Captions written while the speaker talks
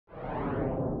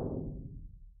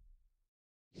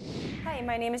Hi,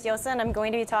 my name is Yosun. I'm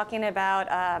going to be talking about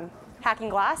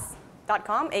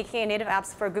hackingglass.com, aka native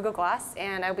apps for Google Glass,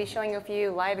 and I'll be showing you a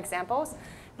few live examples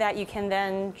that you can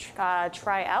then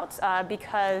try out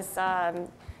because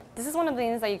this is one of the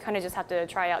things that you kind of just have to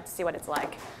try out to see what it's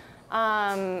like.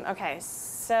 Okay,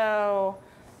 so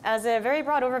as a very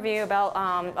broad overview about,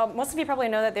 most of you probably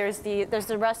know that there's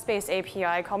the REST-based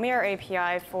API called Mirror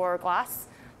API for Glass.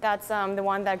 That's the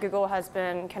one that Google has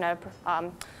been kind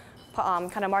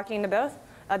of marketing the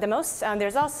most.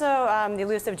 There's also the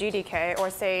elusive GDK, or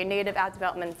say native app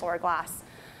development for Glass.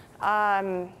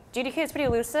 GDK is pretty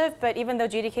elusive, but even though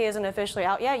GDK isn't officially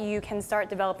out yet, you can start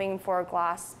developing for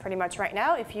Glass pretty much right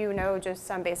now if you know just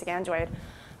some basic Android.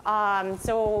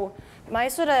 So my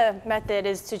sort of method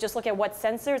is to just look at what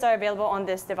sensors are available on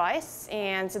this device.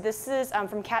 And so this is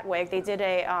from Catwig. They did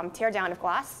a teardown of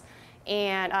Glass.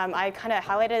 And I kind of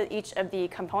highlighted each of the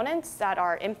components that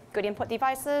are good input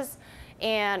devices.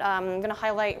 And I'm going to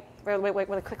highlight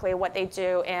really quickly what they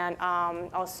do and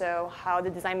also how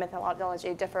the design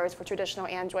methodology differs for traditional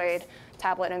Android,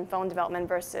 tablet, and phone development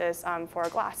versus for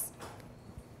Glass.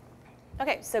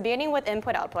 OK, so beginning with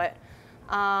input-output.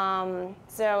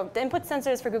 So the input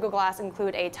sensors for Google Glass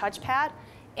include a touchpad.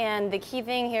 And the key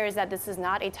thing here is that this is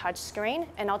not a touch screen.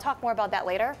 And I'll talk more about that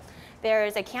later.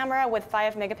 There's a camera with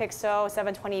 5 megapixel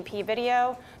 720p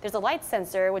video. There's a light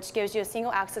sensor, which gives you a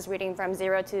single axis reading from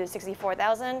 0 to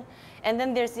 64,000. And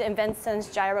then there's the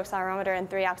InventSense gyro accelerometer and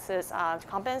 3-axis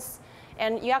compass.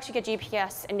 And you actually get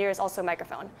GPS, and there's also a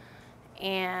microphone.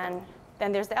 And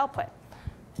then there's the output.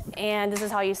 And this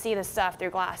is how you see this stuff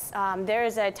through Glass. There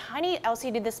is a tiny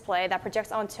LCD display that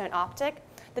projects onto an optic.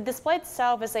 The display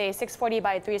itself is a 640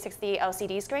 by 360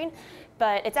 LCD screen,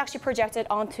 but it's actually projected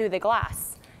onto the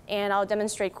glass. And I'll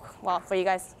demonstrate, well, for you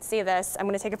guys to see this. I'm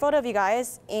going to take a photo of you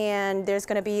guys, and there's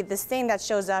going to be this thing that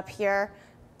shows up here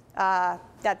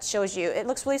that shows you. It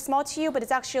looks really small to you, but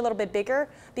it's actually a little bit bigger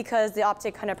because the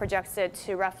optic kind of projects it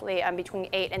to roughly between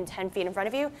 8 and 10 feet in front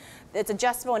of you. It's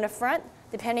adjustable in the front,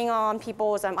 depending on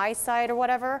people's eyesight or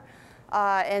whatever.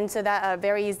 And so that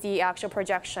varies the actual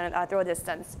projection through a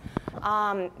distance.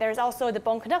 There's also the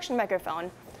bone conduction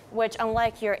microphone, which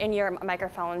unlike your in-ear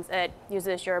microphones, it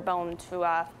uses your bone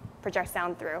to project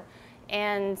sound through.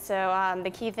 And so the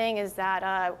key thing is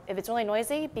that if it's really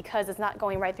noisy, because it's not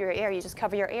going right through your ear, you just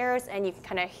cover your ears and you can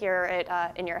kind of hear it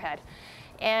in your head.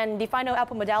 And the final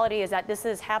output modality is that this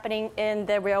is happening in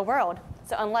the real world.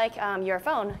 So unlike your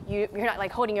phone, you're not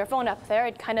like holding your phone up there.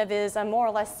 It kind of is more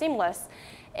or less seamless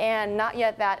and not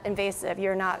yet that invasive.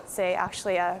 You're not, say,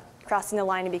 actually crossing the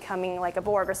line and becoming like a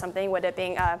Borg or something with it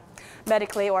being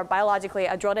medically or biologically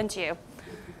drilled into you.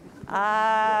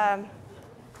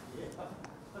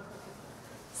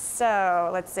 So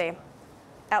let's see.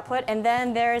 Output, and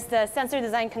then there's the sensor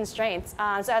design constraints.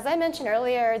 So as I mentioned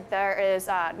earlier, there is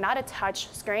not a touch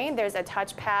screen. There's a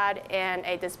touchpad and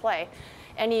a display.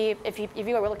 And if you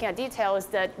were looking at details,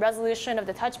 the resolution of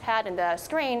the touchpad and the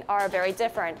screen are very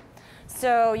different.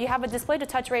 So you have a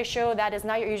display-to-touch ratio that is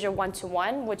not your usual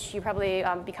 1-to-1, which you probably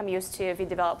become used to if you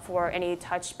develop for any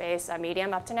touch-based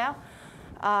medium up to now.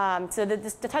 So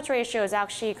the touch ratio is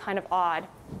actually kind of odd.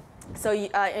 So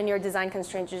in your design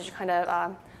constraints, you should kind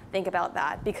of think about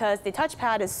that, because the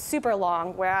touchpad is super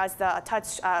long, whereas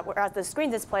the screen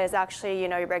display is actually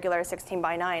your regular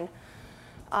 16:9.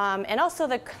 And also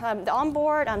the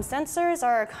onboard sensors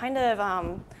are kind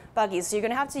of buggy, so you're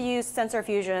going to have to use sensor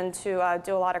fusion to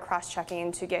do a lot of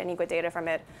cross-checking to get any good data from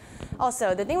it.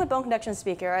 Also, the thing with bone conduction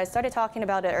speaker, I started talking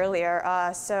about it earlier.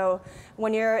 So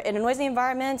when you're in a noisy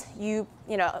environment, you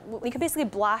can basically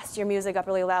blast your music up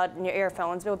really loud in your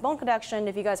earphones. But with bone conduction,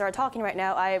 if you guys are talking right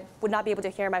now, I would not be able to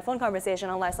hear my phone conversation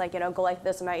unless go like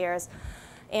this in my ears.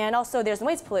 And also, there's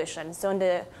noise pollution. So in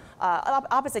the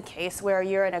opposite case, where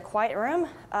you're in a quiet room,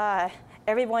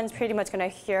 everyone's pretty much going to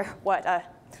hear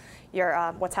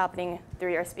what's happening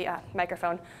through your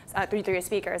microphone, through your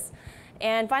speakers.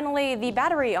 And finally, the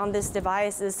battery on this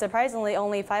device is surprisingly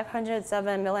only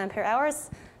 507 milliampere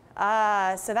hours.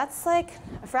 So that's like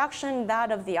a fraction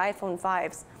that of the iPhone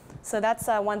 5s. So that's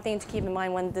one thing to keep in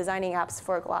mind when designing apps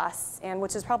for Glass, and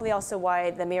which is probably also why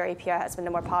the Mirror API has been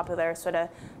the more popular sort of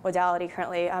modality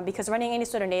currently, because running any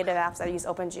sort of native apps that use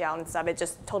OpenGL and stuff, it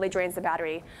just totally drains the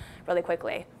battery really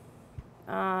quickly.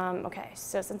 OK,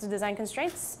 so sensor design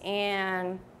constraints.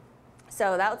 And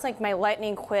so that's like my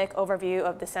lightning quick overview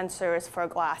of the sensors for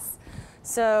Glass.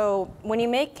 So when you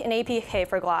make an APK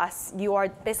for Glass, you are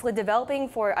basically developing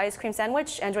for Ice Cream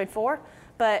Sandwich, Android 4.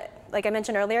 But like I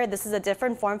mentioned earlier, this is a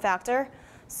different form factor.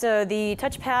 So the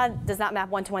touchpad does not map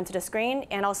 1-to-1 to the screen.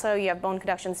 And also, you have bone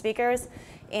conduction speakers.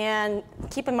 And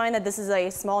keep in mind that this is a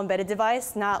small embedded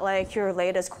device, not like your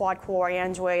latest quad-core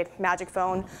Android Magic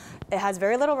phone. It has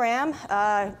very little RAM.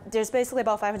 There's basically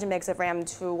about 500 megs of RAM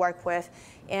to work with.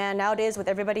 And nowadays, with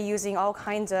everybody using all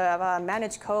kinds of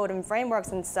managed code and frameworks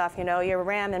and stuff, your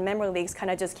RAM and memory leaks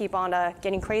kind of just keep on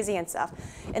getting crazy and stuff.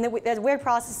 And the weird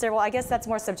processor, well, I guess that's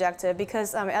more subjective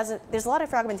because there's a lot of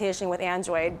fragmentation with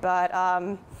Android, but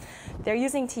they're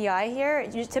using TI here.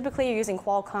 Typically, you're using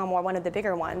Qualcomm or one of the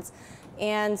bigger ones.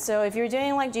 And so if you're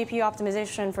doing like GPU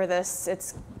optimization for this,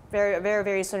 it's very, very,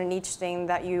 very sort of niche thing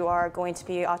that you are going to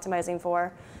be optimizing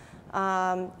for.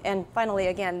 And finally,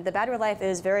 again, the battery life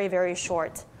is very, very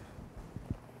short.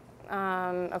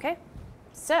 OK,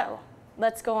 so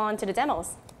let's go on to the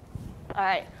demos. All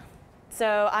right,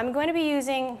 so I'm going to be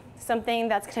using something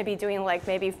that's going to be doing like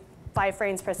maybe 5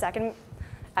 frames per second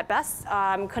at best.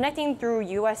 Connecting through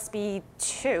USB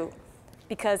 2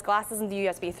 because Glass isn't the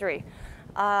USB 3.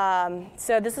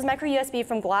 So this is micro USB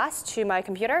from Glass to my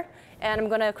computer, and I'm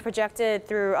going to project it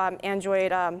through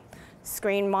Android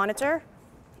screen monitor.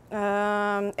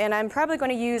 And I'm probably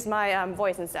going to use my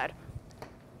voice instead.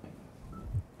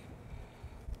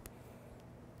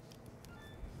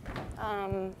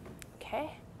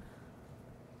 OK.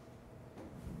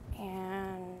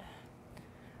 And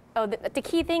oh, the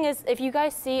key thing is if you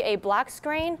guys see a black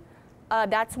screen,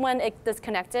 that's when it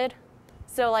disconnected.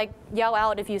 So like yell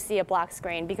out if you see a black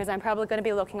screen, because I'm probably going to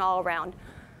be looking all around.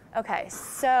 OK,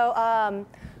 so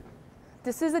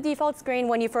this is the default screen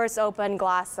when you first open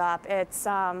Glass up. It's,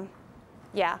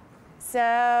 yeah.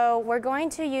 So we're going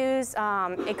to use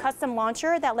a custom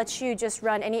launcher that lets you just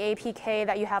run any APK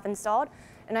that you have installed.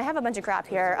 And I have a bunch of crap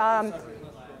here.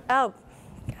 Oh,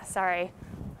 sorry.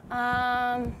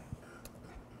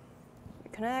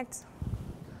 Connect.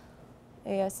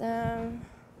 ASM.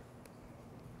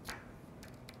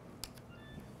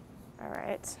 All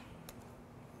right.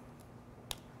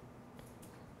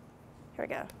 Here we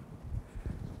go.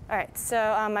 All right, so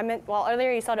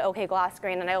earlier you saw the OK Glass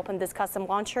screen, and I opened this custom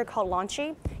launcher called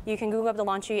Launchy. You can Google up the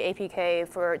Launchy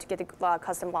APK to get the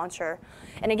custom launcher.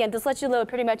 And again, this lets you load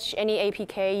pretty much any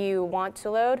APK you want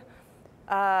to load.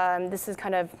 This is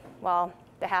kind of, well,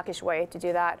 the hackish way to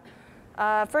do that.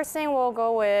 First thing we'll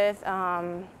go with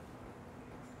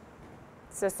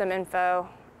system info.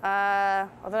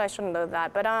 Although I shouldn't load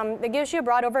that, but it gives you a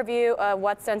broad overview of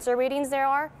what sensor readings there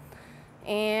are.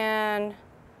 And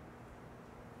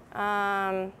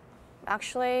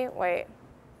actually, wait,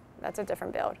 that's a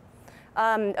different build.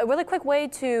 A really quick way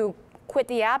to quit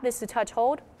the app is to touch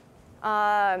hold,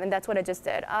 and that's what I just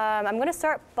did. I'm going to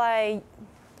start by,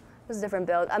 this is a different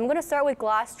build. I'm going to start with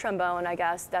Glass Trombone, I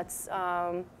guess. That's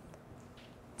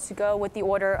to go with the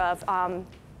order of,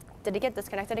 did it get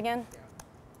disconnected again?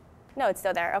 No, it's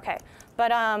still there, OK.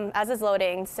 But as it's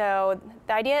loading, so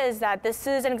the idea is that this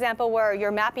is an example where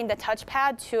you're mapping the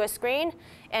touchpad to a screen,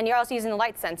 and you're also using a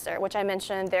light sensor, which I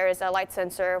mentioned. There is a light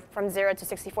sensor from 0 to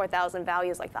 64,000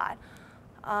 values like that.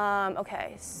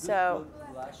 OK, so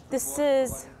this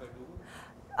is,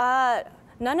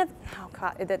 none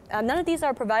of these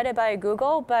are provided by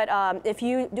Google, but if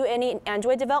you do any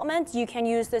Android development, you can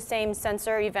use the same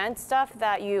sensor event stuff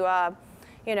that you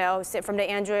from the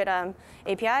Android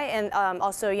API, and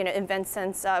also invent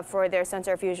sense for their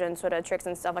sensor fusion sort of tricks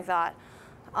and stuff like that.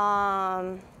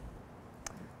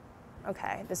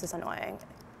 OK, this is annoying.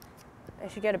 I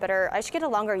should get a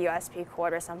longer USB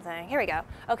cord or something. Here we go.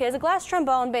 OK, as a Glass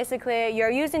Trombone, basically, you're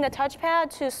using the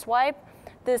touchpad to swipe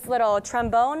this little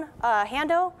trombone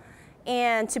handle.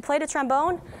 And to play the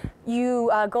trombone,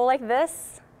 you go like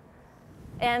this.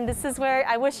 And this is where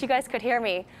I wish you guys could hear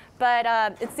me. But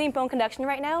it's seeing phone conduction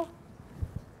right now.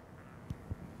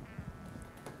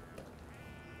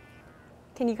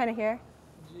 Can you kind of hear?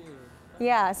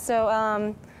 Yeah,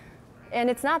 so, and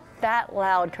it's not that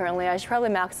loud currently. I should probably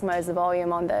maximize the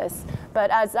volume on this. But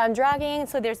as I'm dragging,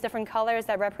 so there's different colors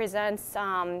that represents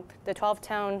the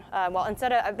 12-tone. Well,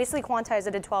 instead of, I basically quantized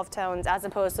it to 12 tones as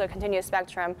opposed to a continuous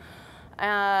spectrum.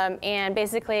 And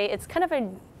basically, it's kind of a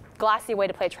glassy way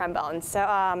to play trombone.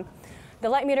 So the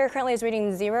light meter currently is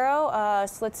reading 0.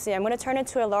 So let's see, I'm going to turn it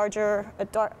to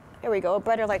here we go, a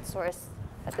brighter light source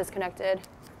that's disconnected.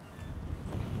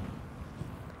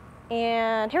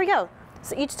 And here we go.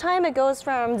 So each time it goes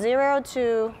from 0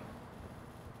 to,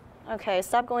 OK,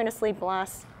 stop going to sleep,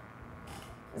 Glass.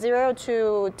 0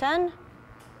 to 10,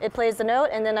 it plays the note,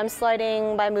 and then I'm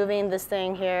sliding by moving this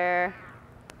thing here.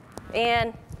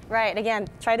 And right, again,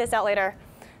 try this out later.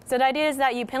 So the idea is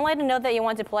that you pinlight a note that you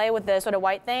want to play with the sort of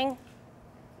white thing,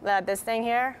 this thing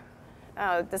here.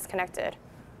 Oh, disconnected.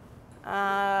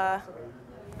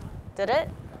 Did it?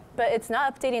 but it's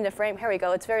not updating the frame. Here we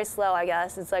go. It's very slow, I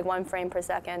guess. It's like 1 frame per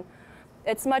second.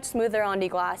 It's much smoother on the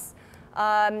glass.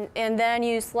 And then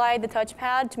you slide the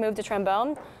touchpad to move the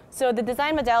trombone. So the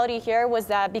design modality here was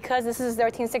that because this is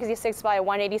 1366 by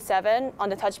 187 on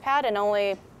the touchpad, and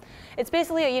only, it's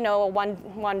basically a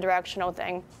one directional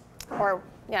thing, or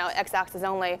x-axis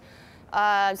only.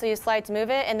 So you slide to move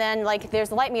it, and then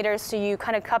there's light meters, so you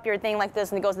kind of cup your thing like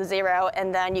this, and it goes to 0,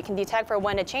 and then you can detect for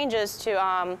when it changes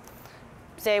to,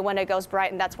 say when it goes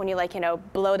bright, and that's when you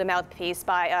blow the mouthpiece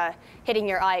by hitting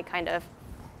your eye, kind of.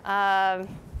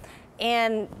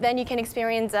 And then you can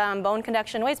experience bone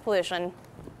conduction noise pollution.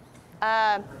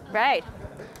 Right.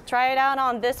 Try it out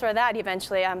on this or that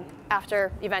eventually.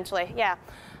 Eventually, yeah.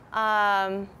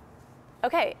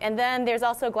 Okay, and then there's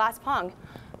also glass pong.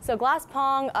 So glass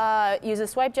pong uses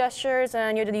swipe gestures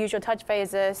and the usual touch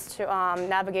phases to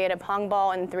navigate a pong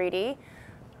ball in 3D.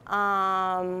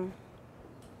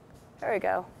 There we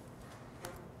go.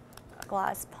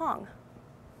 Glass pong.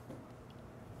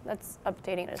 That's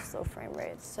updating at a slow frame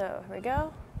rate. So here we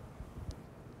go.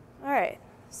 All right.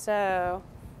 So,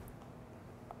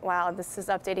 wow, this is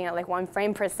updating at 1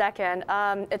 frame per second.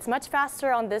 It's much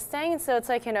faster on this thing, so it's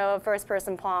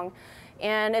first-person Pong.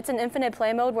 And it's an infinite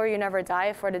play mode where you never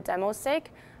die for the demo's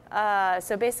sake.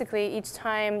 So basically, each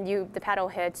time the paddle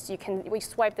hits, we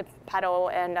swipe the paddle,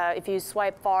 and if you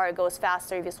swipe far, it goes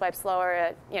faster. If you swipe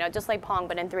slower, just like Pong,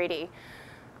 but in 3D.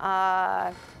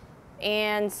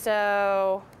 And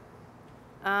so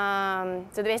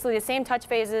basically the same touch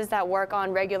phases that work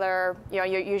on regular, your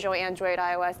usual Android,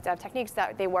 iOS dev techniques,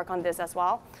 that they work on this as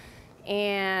well.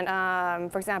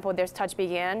 And for example, there's touch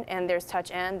begin and there's touch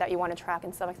end that you want to track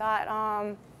and stuff like that.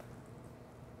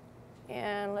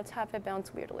 And let's have it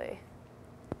bounce weirdly.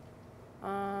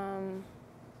 Here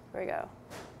we go.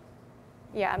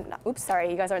 Yeah, oops,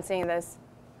 sorry, you guys aren't seeing this.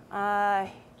 Yeah,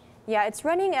 it's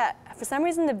running at, for some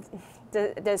reason,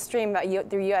 the stream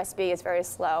through USB is very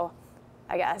slow,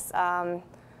 I guess.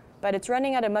 But it's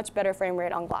running at a much better frame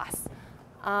rate on glass.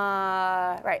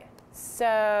 Right,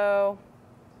 so,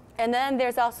 and then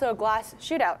there's also glass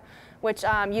shootout, which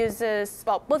uses,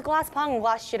 well, both glass Pong and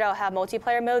glass shootout have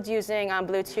multiplayer modes using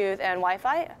Bluetooth and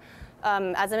Wi-Fi.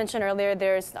 As I mentioned earlier,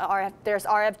 there's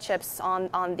RF chips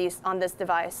on this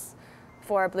device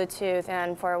for Bluetooth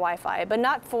and for Wi-Fi, but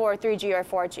not for 3G or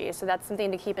 4G. So that's something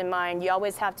to keep in mind. You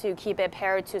always have to keep it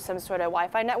paired to some sort of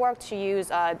Wi-Fi network to use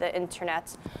the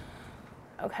internet.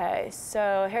 Okay,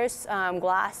 so here's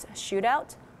glass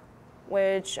shootout,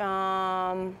 which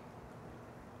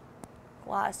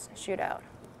glass shootout.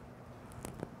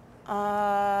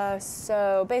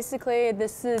 So basically,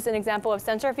 this is an example of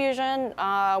sensor fusion,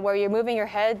 where you're moving your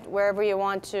head wherever you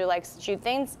want to shoot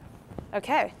things.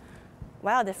 Okay.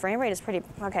 Wow, the frame rate is pretty,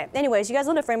 okay. Anyways, you guys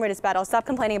know the frame rate is bad. I'll stop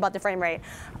complaining about the frame rate.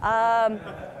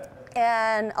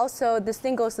 And also, this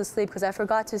thing goes to sleep because I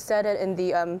forgot to set it in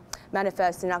the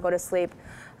manifest to not go to sleep.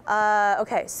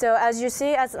 Okay, so as you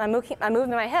see, as I'm moving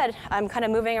my head, I'm kind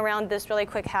of moving around this really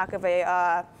quick hack of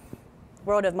a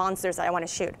world of monsters that I want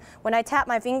to shoot. When I tap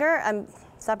my finger,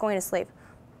 stop going to sleep.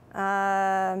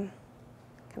 Come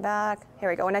back,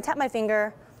 here we go. When I tap my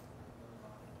finger,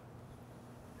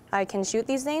 I can shoot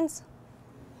these things.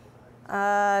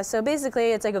 So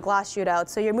basically, it's like a glass shootout.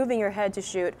 So you're moving your head to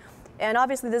shoot. And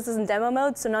obviously, this is in demo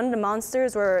mode, so none of the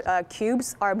monsters or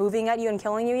cubes are moving at you and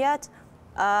killing you yet.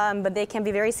 But they can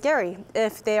be very scary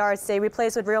if they are, say,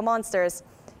 replaced with real monsters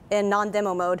in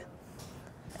non-demo mode.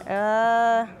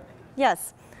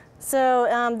 Yes. So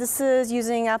this is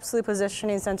using absolute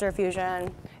positioning, sensor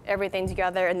fusion, everything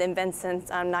together, and then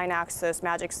Vincent's 9-axis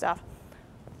magic stuff.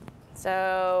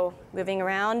 So moving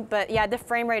around, but yeah, the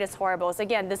frame rate is horrible. So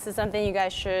again, this is something you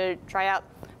guys should try out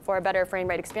for a better frame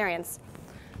rate experience.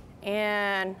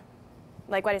 And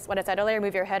like what I said earlier,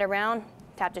 move your head around,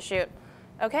 tap to shoot.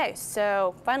 Okay,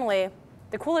 so finally,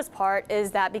 the coolest part is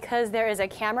that because there is a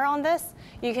camera on this,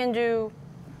 you can do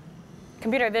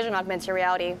computer vision augmented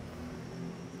reality.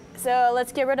 So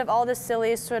let's get rid of all this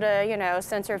silly sort of,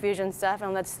 sensor fusion stuff,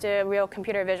 and let's do real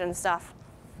computer vision stuff.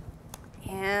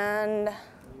 And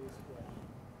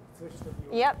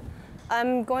yep,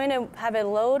 I'm going to have it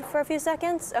load for a few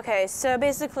seconds. Okay, so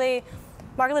basically,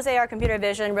 markerless AR computer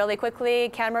vision really quickly,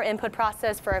 camera input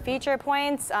process for feature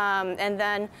points, and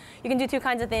then you can do two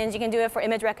kinds of things. You can do it for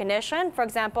image recognition. For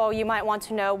example, you might want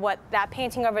to know what that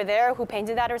painting over there, who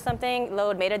painted that or something,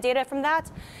 load metadata from that.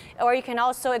 Or you can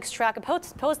also extract a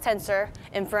pose tensor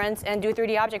inference and do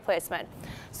 3D object placement.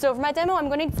 So for my demo, I'm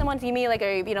going to need someone to give me like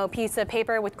a piece of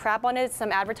paper with crap on it,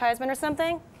 some advertisement or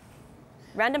something.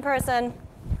 Random person.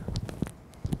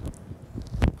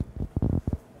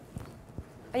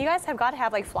 You guys have got to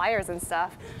have like flyers and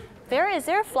stuff Is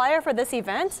there a flyer for this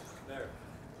event? There.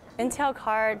 Intel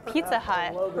card, Pizza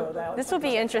Hut. This will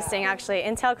be interesting, actually.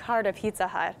 Intel card or Pizza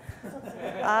Hut.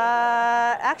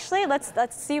 Actually, let's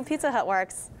see if Pizza Hut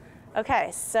works.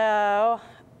 Okay, so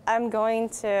I'm going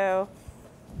to,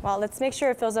 well, let's make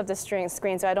sure it fills up the screen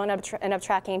so I don't end up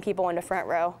tracking people in the front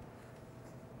row.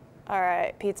 All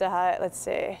right, Pizza Hut, let's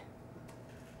see.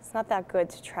 It's not that good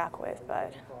to track with,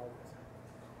 but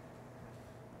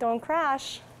don't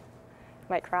crash.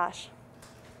 Might crash.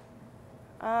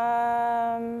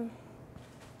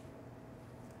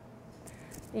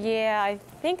 Yeah, I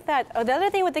think that, the other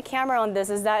thing with the camera on this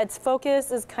is that its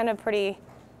focus is kind of pretty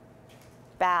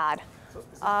bad. So is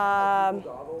this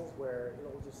goggles where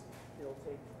it'll do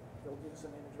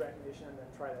some image recognition and then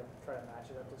try to match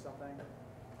it up to something?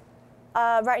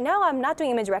 Right now I'm not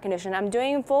doing image recognition. I'm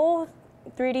doing full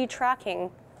 3D tracking.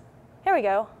 Here we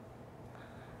go.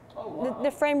 Oh, wow. The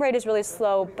frame rate is really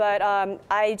slow, but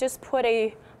I just put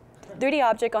a 3D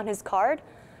object on his card,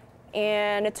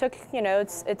 and it took,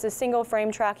 it's a single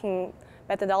frame tracking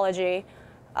methodology.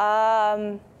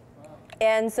 And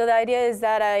so the idea is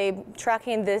that I'm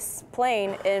tracking this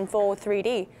plane in full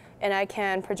 3D, and I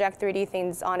can project 3D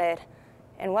things on it.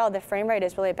 And wow, the frame rate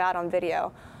is really bad on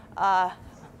video.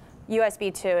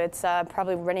 USB too, it's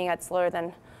probably running at slower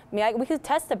than, we could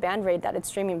test the band rate that it's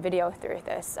streaming video through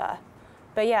this.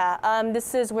 But yeah,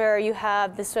 this is where you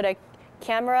have this sort of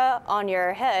camera on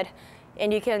your head,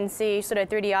 and you can see sort of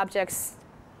 3D objects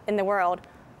in the world.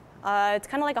 It's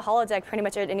kind of like a holodeck pretty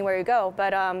much anywhere you go,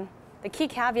 but the key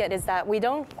caveat is that we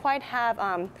don't quite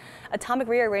have atomic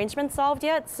rearrangement solved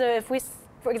yet. So if we,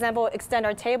 for example, extend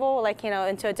our table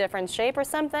into a different shape or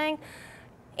something,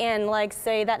 and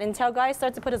say that Intel guy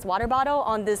starts to put his water bottle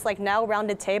on this now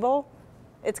rounded table,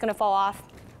 it's gonna fall off.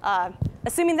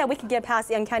 Assuming that we could get past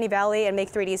the uncanny valley and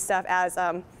make 3D stuff as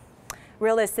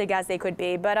realistic as they could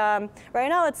be. But right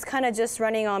now it's kind of just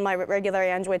running on my regular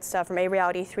Android stuff from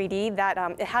Reality 3D that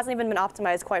it hasn't even been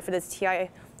optimized quite for this TI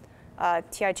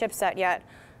chipset yet,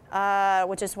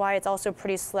 which is why it's also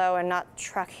pretty slow and not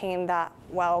tracking that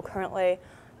well currently.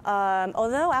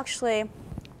 Although actually,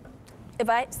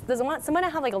 someone to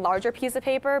have a larger piece of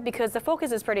paper, because the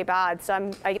focus is pretty bad, so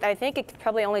I think it's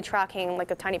probably only tracking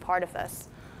a tiny part of this.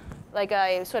 Like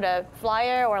a sort of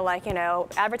flyer or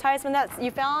advertisement that you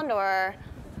found, or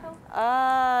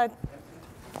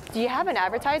do you have an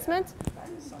advertisement?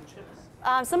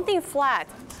 Something flat.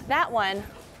 That one,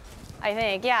 I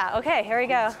think. Yeah. Okay. Here we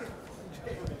go.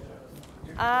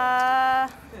 All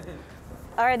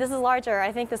right. This is larger.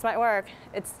 I think this might work.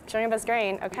 It's showing up as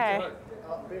green. Okay.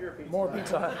 More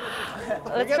Pizza Hut.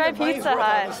 Let's try Pizza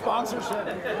Hut. Sponsorship.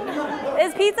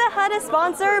 Is Pizza Hut a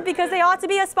sponsor? Because they ought to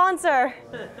be a sponsor.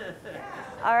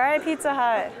 All right, Pizza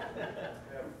Hut.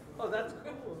 Oh, that's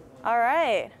cool. All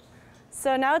right.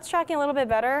 So now it's tracking a little bit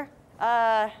better,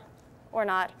 or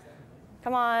not.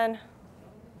 Come on.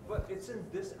 But it's in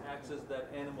this axis, that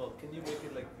animal. Can you make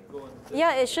it go in this?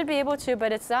 Yeah, it should be able to,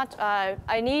 but it's not.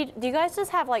 Do you guys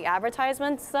just have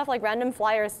advertisement stuff, random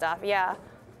flyer stuff? Yeah.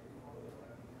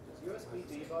 Does USB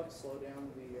debug slow down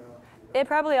the? It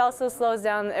probably also slows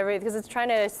down everything because it's trying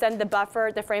to send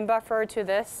the frame buffer to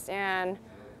this, and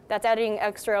that's adding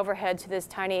extra overhead to this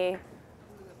tiny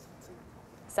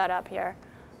setup here.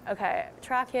 Okay,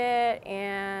 track it,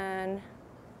 and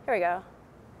here we go.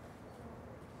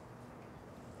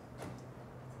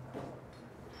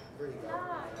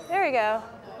 There we go.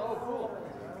 Oh, cool.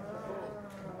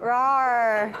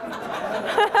 Rawr.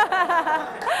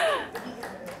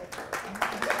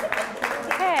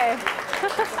 Okay.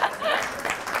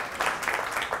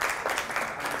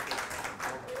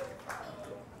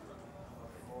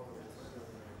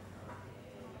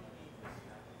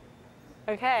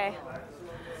 Okay.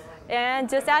 And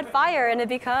just add fire and it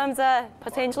becomes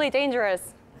potentially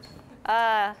dangerous.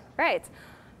 Right.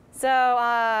 So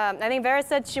I think Vera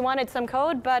said she wanted some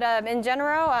code, but in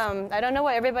general, I don't know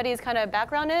what everybody's kind of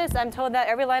background is. I'm told that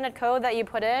every line of code that you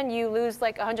put in, you lose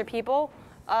 100 people.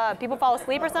 People fall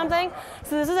asleep or something.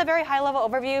 So this is a very high-level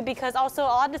overview because also a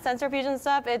lot of the sensor fusion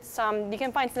stuff, it's you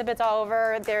can find snippets all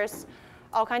over. There's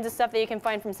all kinds of stuff that you can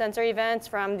find from sensor events,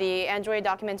 from the Android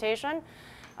documentation.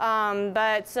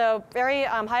 But so very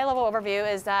high-level overview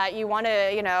is that you want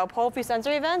to pull a few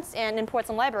sensor events and import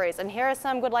some libraries. And here are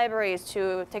some good libraries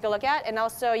to take a look at. And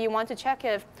also you want to check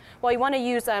if, you want to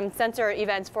use sensor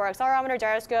events for accelerometer,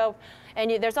 gyroscope, and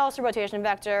there's also rotation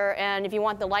vector. And if you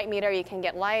want the light meter, you can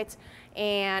get light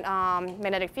and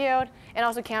magnetic field, and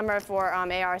also camera for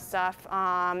AR stuff.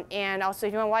 And also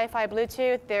if you want Wi-Fi,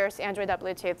 Bluetooth, there's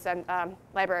Android.Bluetooth and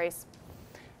libraries.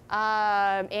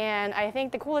 And I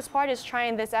think the coolest part is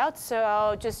trying this out. So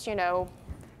I'll just,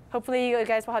 hopefully you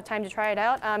guys will have time to try it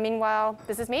out. Meanwhile,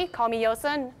 this is me. Call me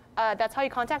Yosun. That's how you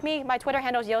contact me. My Twitter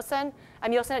handle is Yosun.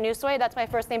 I'm Yosun at Newsway. That's my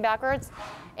first name backwards.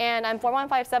 And I'm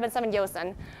 41577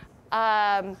 Yosun.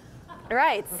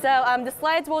 Right, so the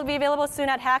slides will be available soon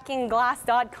at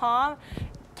hackingglass.com.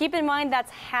 Keep in mind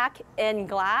that's hack in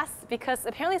glass because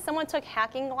apparently someone took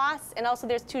hacking glass and also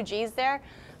there's 2 G's there.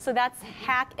 So that's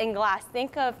hack in glass.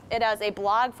 Think of it as a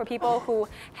blog for people who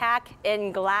hack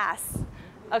in glass.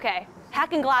 Okay,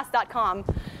 hackingglass.com.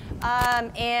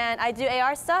 And I do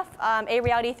AR stuff,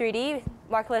 A-Reality 3D,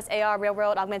 markerless AR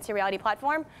real-world augmented reality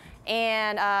platform.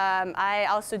 And I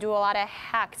also do a lot of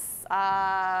hacks,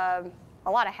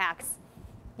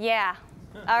 Yeah,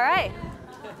 all right,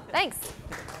 thanks.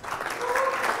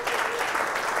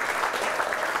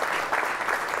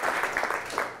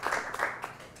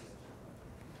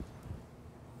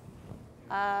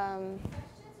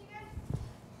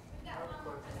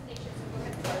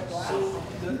 So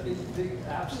the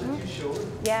apps that you showed,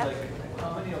 Yeah. like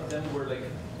how many of them were like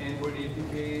Android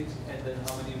APKs, and then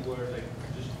how many were like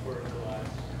just for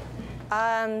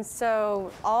glass?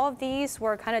 So all of these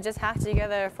were kind of just hacked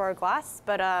together for glass,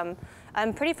 but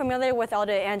I'm pretty familiar with all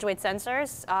the Android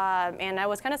sensors, and I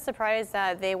was kind of surprised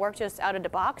that they work just out of the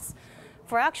box.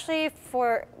 For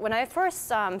when I first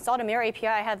saw the Mirror API,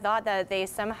 I had thought that they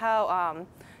somehow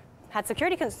had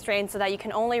security constraints so that you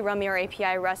can only run Mirror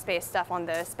API REST-based stuff on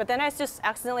this. But then I just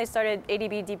accidentally started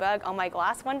ADB debug on my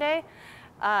glass one day,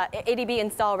 ADB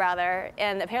install rather,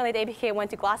 and apparently the APK went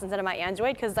to glass instead of my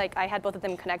Android because like I had both of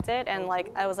them connected, and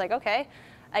like I was like, okay,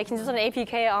 I can just run an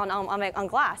APK on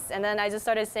glass, and then I just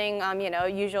started saying,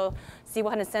 usual, see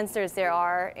what kind of sensors there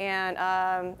are, and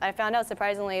I found out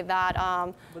surprisingly that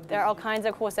there are all kinds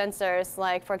of cool sensors.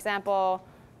 Like for example,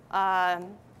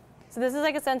 so this is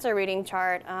like a sensor reading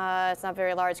chart. It's not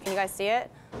very large. Can you guys see it?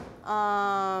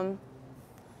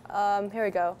 Here we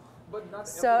go. But not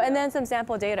So and then some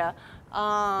sample data.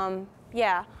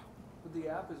 Yeah. But the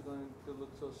app is going to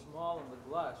look so small on the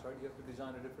glass, right? You have to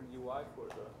design a different UI for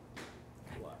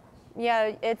the glass.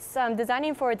 Yeah, it's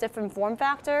designing for different form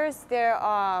factors. There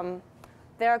are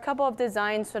a couple of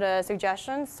design sort of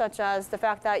suggestions, such as the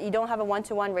fact that you don't have a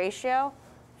 1-to-1 ratio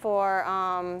for,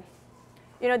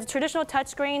 the traditional touch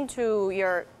screen to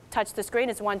your touch to screen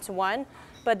is 1-to-1,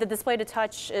 but the display to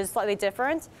touch is slightly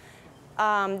different.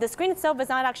 The screen itself is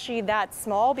not actually that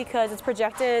small because it's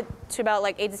projected to about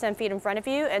like 8 to 10 feet in front of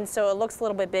you, and so it looks a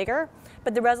little bit bigger,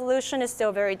 but the resolution is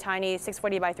still very tiny,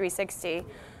 640 by 360.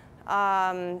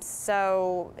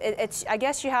 So I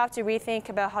guess you have to rethink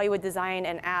about how you would design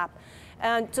an app.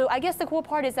 And so I guess the cool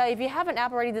part is that if you have an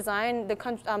app already designed, the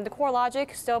core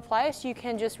logic still applies. You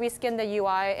can just reskin the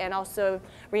UI and also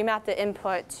remap the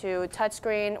input to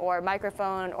touchscreen or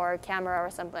microphone or camera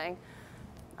or something.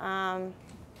 And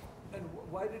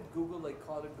why did Google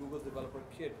call it Google Developer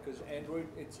Kit? Because Android,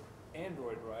 it's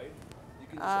Android, right? You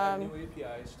can just add new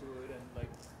APIs to it and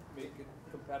make it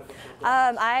compatible with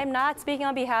glass. I'm not speaking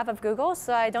on behalf of Google,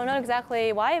 so I don't know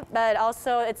exactly why, but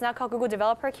also it's not called Google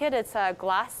Developer Kit, it's a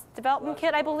Glass Development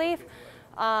Kit, I believe.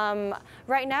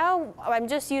 Right now, I'm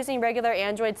just using regular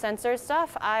Android sensor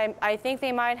stuff. I think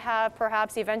they might have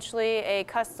perhaps eventually a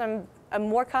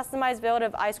more customized build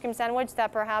of ice cream sandwich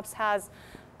that perhaps has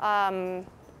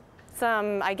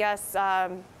some, I guess,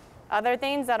 other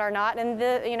things that are not in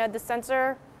the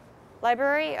sensor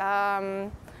library.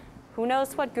 Who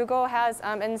knows what Google has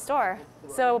in store?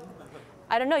 So,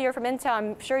 I don't know. You're from Intel.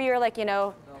 I'm sure you're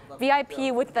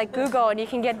VIP with Google, and you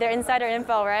can get their insider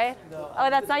info, right? No, oh,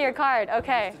 that's not your card.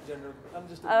 Okay. I'm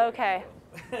just a okay.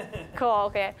 Cool.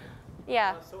 Okay.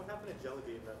 Yeah. So what happened to Jelly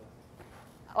Bean then?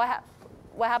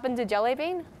 What happened to Jelly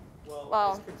Bean? Well,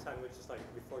 ice cream sandwich is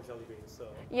before Jelly Bean, so.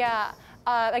 Yeah.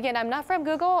 Again, I'm not from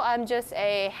Google. I'm just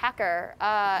a hacker.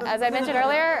 As I mentioned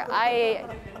earlier, I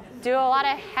do a lot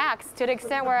of hacks to the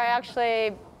extent where I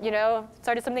actually,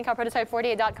 started something called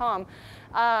prototype48.com.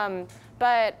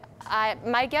 But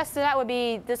my guess to that would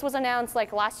be this was announced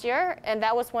last year, and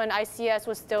that was when ICS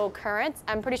was still current.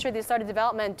 I'm pretty sure they started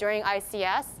development during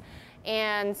ICS,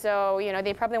 and so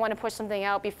they probably want to push something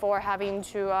out before having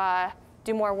to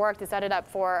do more work to set it up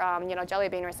for Jelly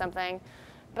Bean or something.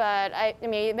 But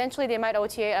eventually they might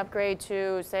OTA upgrade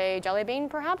to, say, Jelly Bean,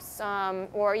 perhaps,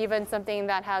 or even something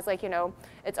that has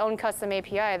its own custom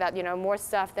API that more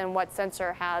stuff than what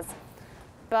Sensor has.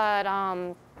 But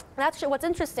actually, what's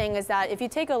interesting is that if you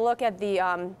take a look at the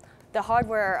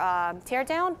hardware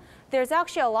teardown, there's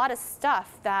actually a lot of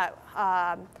stuff that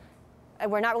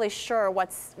we're not really sure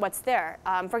what's there.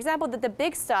 For example, the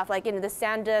big stuff like the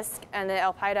SanDisk and the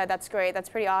Alpida, that's great, that's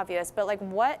pretty obvious. But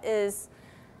what is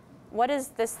what is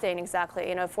this thing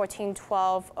exactly? 14,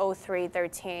 12, 03,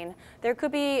 13. There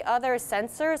could be other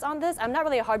sensors on this. I'm not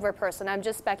really a hardware person. I'm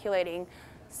just speculating.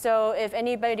 So if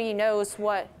anybody knows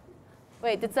what,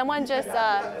 wait, did someone just,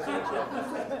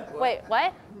 wait,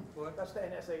 what? That's the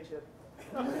NSA chip.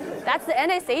 That's the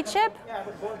NSA chip? Yeah, it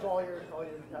records all your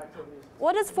activities.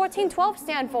 What does 1412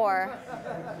 stand for?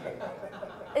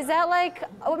 Is that like,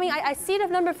 I mean, I see the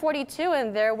number 42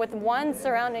 in there with one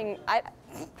surrounding,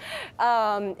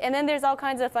 and then there's all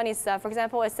kinds of funny stuff. For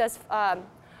example, it says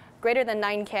greater than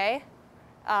 9K.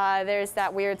 There's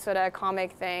that weird sort of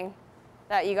comic thing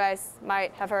that you guys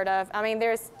might have heard of. I mean,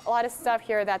 there's a lot of stuff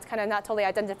here that's kind of not totally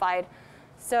identified.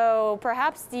 So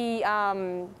perhaps the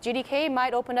GDK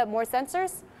might open up more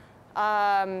sensors.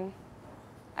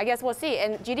 I guess we'll see.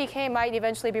 And GDK might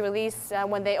eventually be released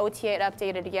when they OTA it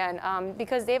updated again,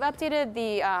 because they've updated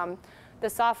the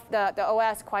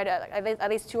OS quite at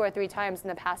least 2 or 3 times in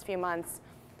the past few months.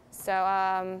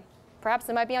 So perhaps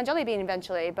it might be on Jelly Bean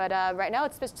eventually, but right now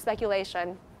it's just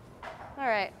speculation. All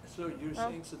right. So you're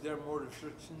saying so there are more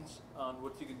restrictions on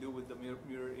what you can do with the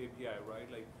Mirror API, right?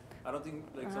 Like, I don't think,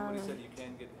 like somebody said, you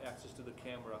can't get access to the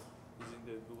camera using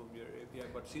the Google Mirror API,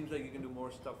 but it seems like you can do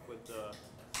more stuff with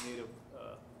native.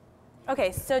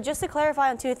 Okay, so just to clarify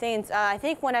on 2 things, I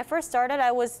think when I first started,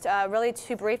 I was really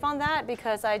too brief on that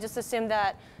because I just assumed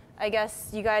that, I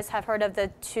guess you guys have heard of the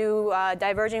 2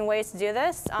 diverging ways to do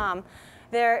this.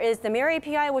 There is the Mirror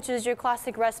API, which is your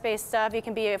classic REST-based stuff. You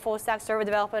can be a full-stack server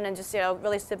development and just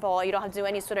really simple. You don't have to do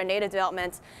any sort of native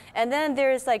development. And then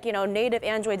there's like native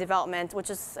Android development, which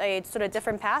is a sort of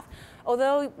different path.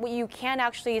 Although you can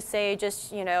actually say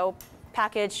just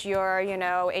package your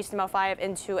HTML5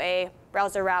 into a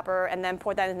browser wrapper and then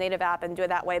port that in the native app and do it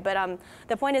that way. But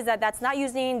the point is that that's not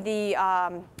using the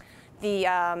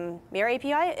Mirror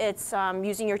API. It's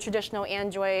using your traditional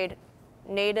Android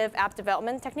native app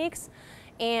development techniques.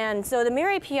 And so the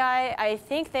Mirror API, I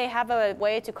think they have a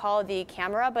way to call the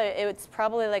camera, but it's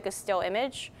probably like a still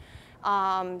image.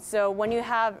 So when you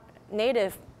have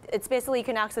native, it's basically you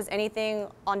can access anything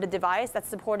on the device that's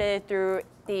supported through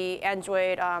the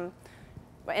Android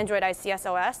ICS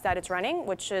OS that it's running,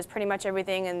 which is pretty much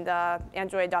everything in the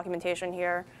Android documentation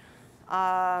here.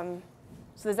 So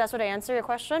does that sort of answer your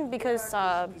question? Because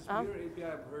Mirror API,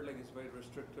 I've heard like it's very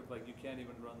restrictive. Like you can't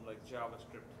even run like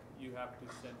JavaScript. You have to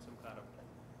send some kind of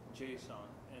JSON,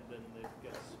 and then it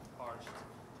gets parsed,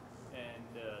 and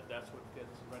that's what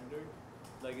gets rendered.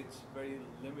 Like it's very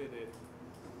limited,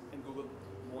 and Google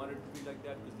wanted to be like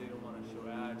that because they don't want to show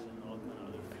ads and all kind of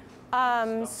other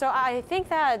stuff. So I think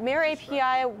that Mirror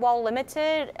API, while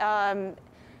limited, I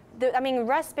mean,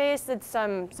 REST-based, it's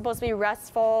supposed to be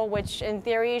RESTful, which in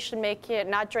theory should make it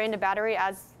not drain the battery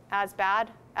as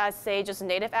bad as, say, just a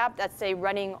native app that's, say,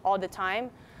 running all the time.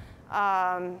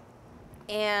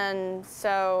 And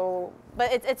so,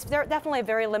 but it's definitely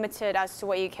very limited as to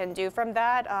what you can do from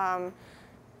that.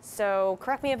 So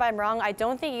correct me if I'm wrong, I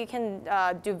don't think you can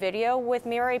do video with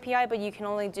Mirror API, but you can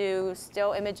only do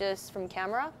still images from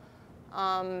camera.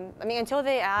 I mean, until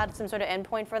they add some sort of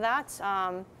endpoint for that.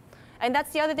 And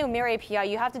that's the other thing with Mirror API.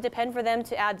 You have to depend for them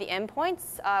to add the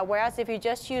endpoints. Whereas if you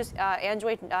just use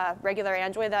Android, regular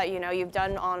Android that you've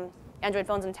done on Android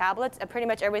phones and tablets, pretty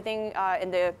much everything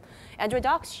in the Android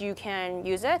docs, you can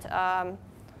use it.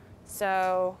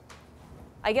 So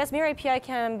I guess Mirror API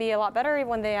can be a lot better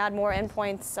when they add more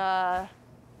endpoints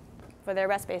for their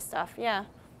REST-based stuff. Yeah.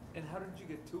 And how did you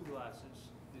get 2 glasses?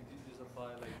 Did you just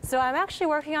apply like? So I'm actually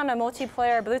working on a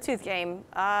multiplayer Bluetooth game.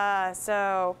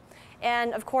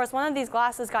 And of course, one of these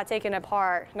glasses got taken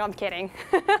apart. No, I'm kidding.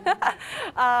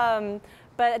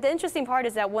 But the interesting part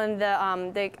is that when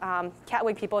the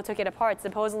Catwig people took it apart,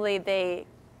 supposedly they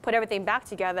put everything back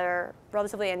together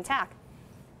relatively intact.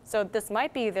 So this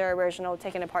might be their original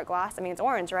taken apart glass. I mean, it's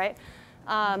orange, right?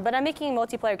 But I'm making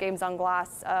multiplayer games on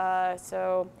glass,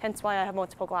 so hence why I have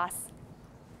multiple glass.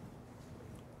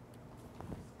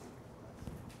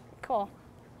 Cool.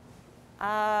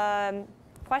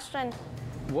 Question?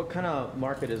 What kind of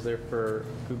market is there for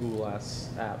Google Glass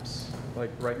apps?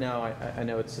 Like right now, I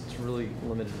know it's really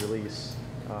limited release.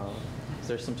 Is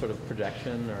there some sort of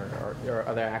projection, or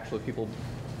are there actually people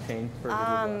paying for Google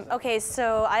Glass? Okay,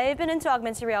 so I've been into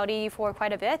augmented reality for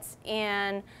quite a bit,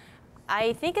 and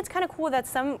I think it's kind of cool that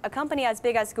a company as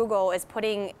big as Google is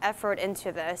putting effort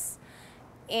into this.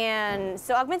 And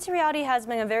so augmented reality has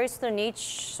been a very sort of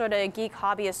niche, sort of geek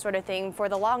hobbyist sort of thing for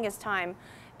the longest time.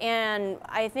 And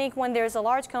I think when there's a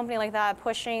large company like that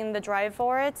pushing the drive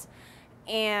for it,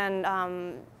 and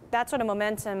that sort of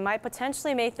momentum might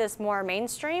potentially make this more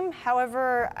mainstream.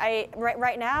 However,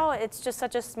 right now it's just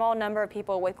such a small number of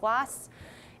people with glass,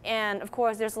 And of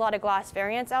course, there's a lot of glass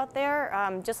variants out there.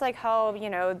 Just like how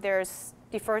there's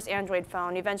the first Android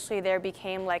phone. Eventually, there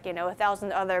became like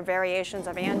 1,000 other variations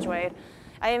of Android.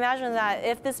 I imagine that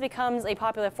if this becomes a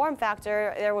popular form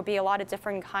factor, there will be a lot of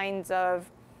different kinds of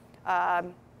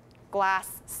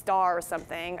glass star or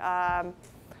something.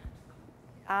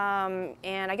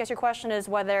 And I guess your question is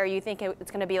whether you think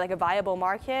it's going to be like a viable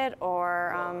market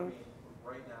or. Well, I mean,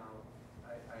 right now,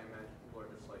 I imagine people are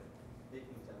just like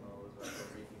making demos or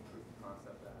making proof of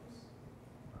concept apps.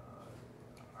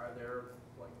 Are there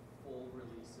like full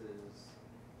releases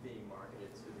being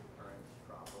marketed to the current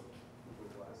crop of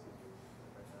Google Glass users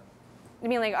right now? You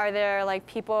mean like are there like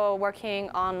people working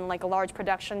on like a large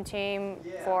production team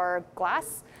for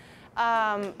glass?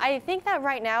 I think that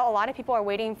right now a lot of people are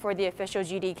waiting for the official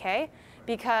GDK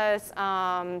because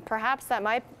perhaps that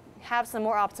might have some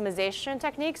more optimization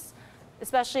techniques,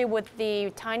 especially with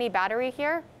the tiny battery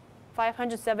here,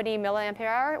 570 milliampere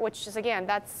hour, which is again,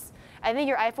 I think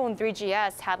your iPhone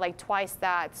 3GS had like twice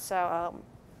that, so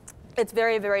it's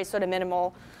very, very sort of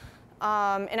minimal.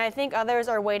 And I think others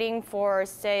are waiting for,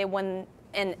 say, when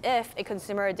and if a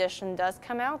consumer edition does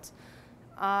come out.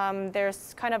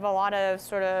 There's kind of a lot of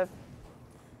sort of,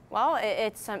 well,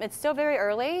 it's still very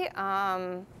early.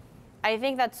 I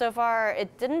think that so far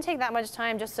it didn't take that much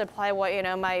time just to apply what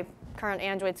my current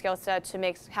Android skill set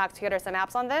to hack together some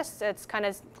apps on this. It's kind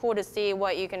of cool to see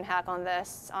what you can hack on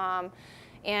this.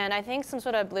 And I think some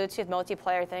sort of Bluetooth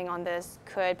multiplayer thing on this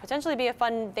could potentially be a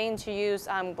fun thing to use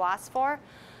glass for.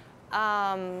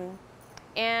 And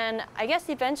I guess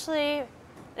eventually, in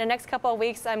the next couple of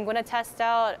weeks, I'm going to test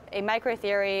out a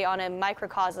microtheory on a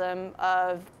microcosm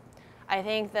of, I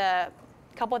think, the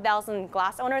couple thousand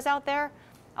glass owners out there.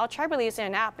 I'll try releasing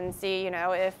an app and see,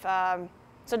 if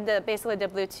basically the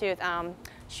Bluetooth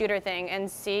shooter thing, and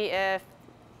see if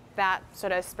that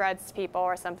sort of spreads to people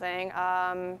or something.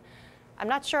 I'm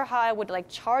not sure how I would like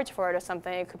charge for it or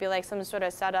something. It could be like some sort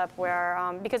of setup where,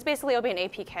 because basically it'll be an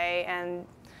APK, and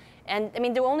I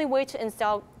mean the only way to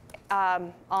install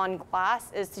on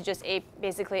glass is to just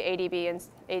basically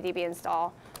ADB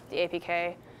install the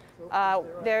APK.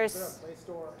 There's is there a Play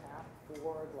Store app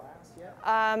for glass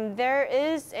yet? There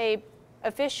is a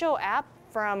official app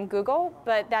from Google,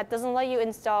 but that doesn't let you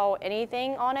install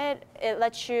anything on it. It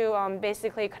lets you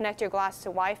basically connect your glass to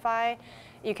Wi-Fi.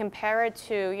 You can pair it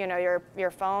to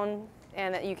your phone,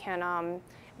 and you can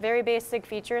very basic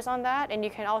features on that. And you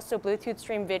can also Bluetooth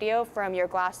stream video from your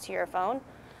glass to your phone,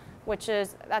 which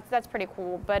is that's pretty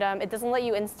cool. But it doesn't let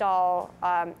you install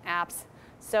apps.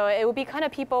 So it would be kind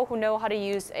of people who know how to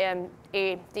use the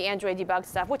Android debug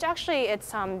stuff, which actually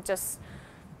it's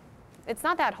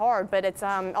not that hard, but it's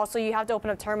also you have to open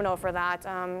a terminal for that.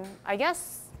 I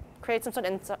guess create some sort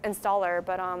of installer,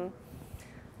 but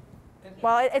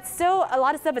well, it's still a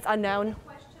lot of stuff is unknown.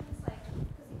 Questions, like, because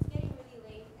it's getting really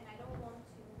late, and I don't want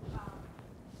to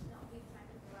not leave time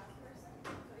for the last person. So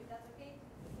if that's okay,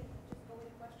 we can just go with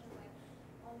the questions like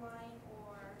online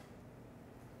or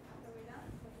after we're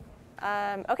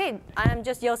done. Okay, I'm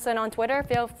just Yosun on Twitter.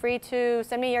 Feel free to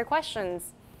send me your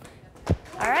questions.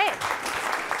 All right.